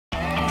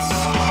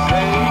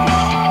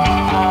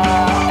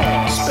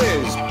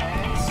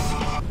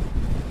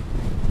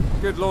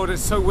lord,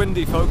 it's so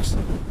windy, folks.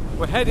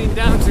 We're heading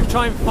down to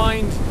try and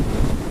find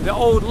the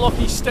old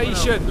Lochee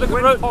station. Look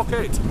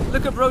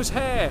at Ro's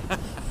hair.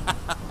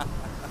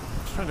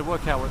 Trying to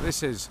work out what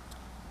this is.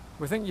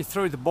 We think you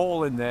throw the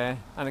ball in there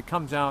and it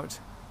comes out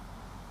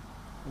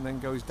and then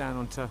goes down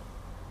onto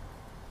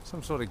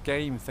some sort of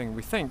game thing,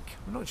 we think.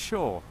 We're not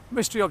sure.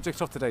 Mystery object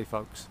of today,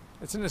 folks.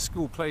 It's in a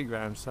school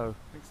playground, so...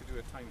 Things to do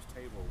with times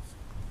tables.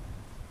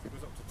 It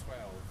goes up to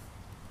 12.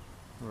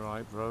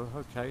 Right, bro,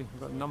 okay. We've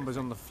got numbers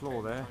on the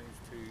floor there.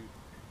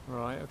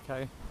 Right,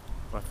 okay.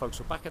 Right, folks,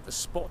 we're back at the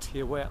spot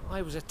here where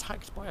I was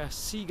attacked by a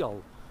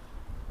seagull.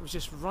 It was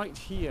just right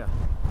here.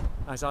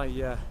 As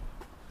I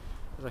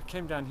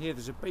came down here,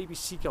 there's a baby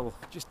seagull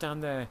just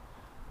down there,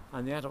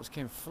 and the adults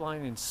came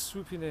flying in,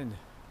 swooping in.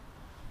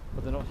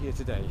 But they're not here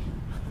today.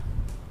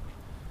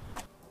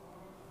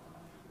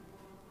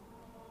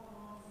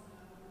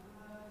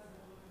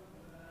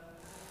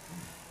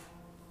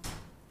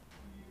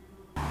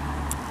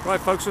 Right,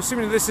 folks, we're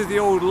assuming this is the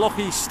old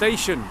Lochee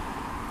station.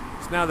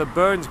 It's now the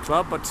Burns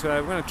Club, but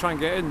we're going to try and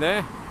get in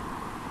there.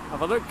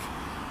 Have a look.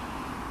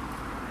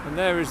 And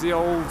there is the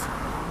old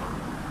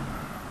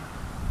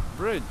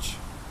bridge,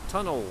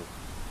 tunnel,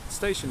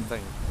 station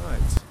thing.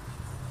 Right.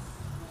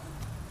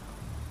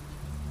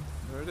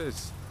 There it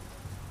is.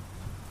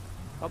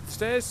 Up the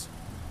stairs.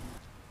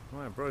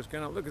 Right, bro's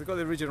going up. Look, they've got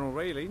the original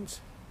railings.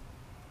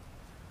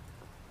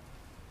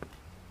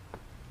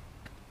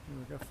 There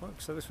we go,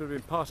 folks. So this would have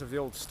been part of the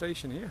old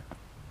station here.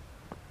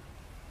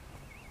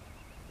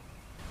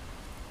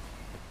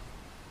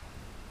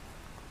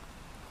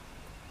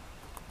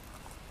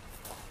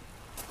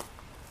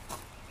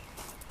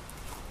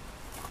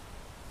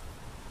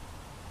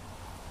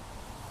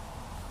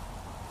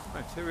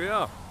 Right, here we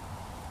are.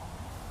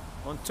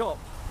 On top.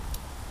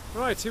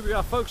 Right, here we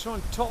are, folks. We're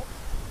on top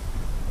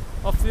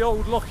of the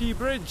old Lochee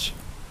Bridge.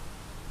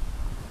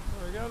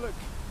 There we go, look.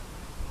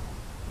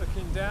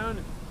 Looking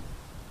down.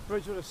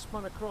 Bridge would have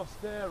spun across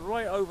there,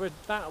 right over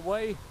that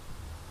way,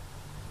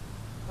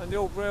 and the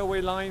old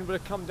railway line would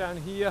have come down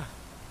here.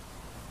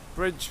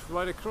 Bridge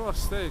right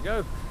across. There you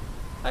go.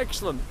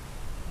 Excellent.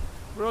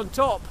 We're on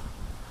top.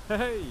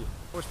 Hey,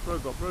 what's Bro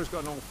got? Bro's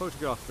got an old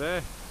photograph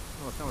there.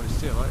 Oh, I can't really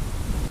see it, right?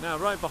 Now,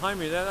 right behind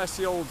me there, that's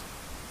the old.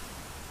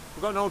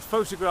 We've got an old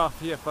photograph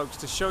here, folks,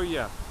 to show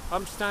you.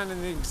 I'm standing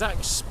in the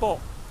exact spot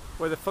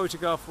where the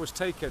photograph was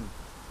taken.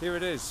 Here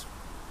it is.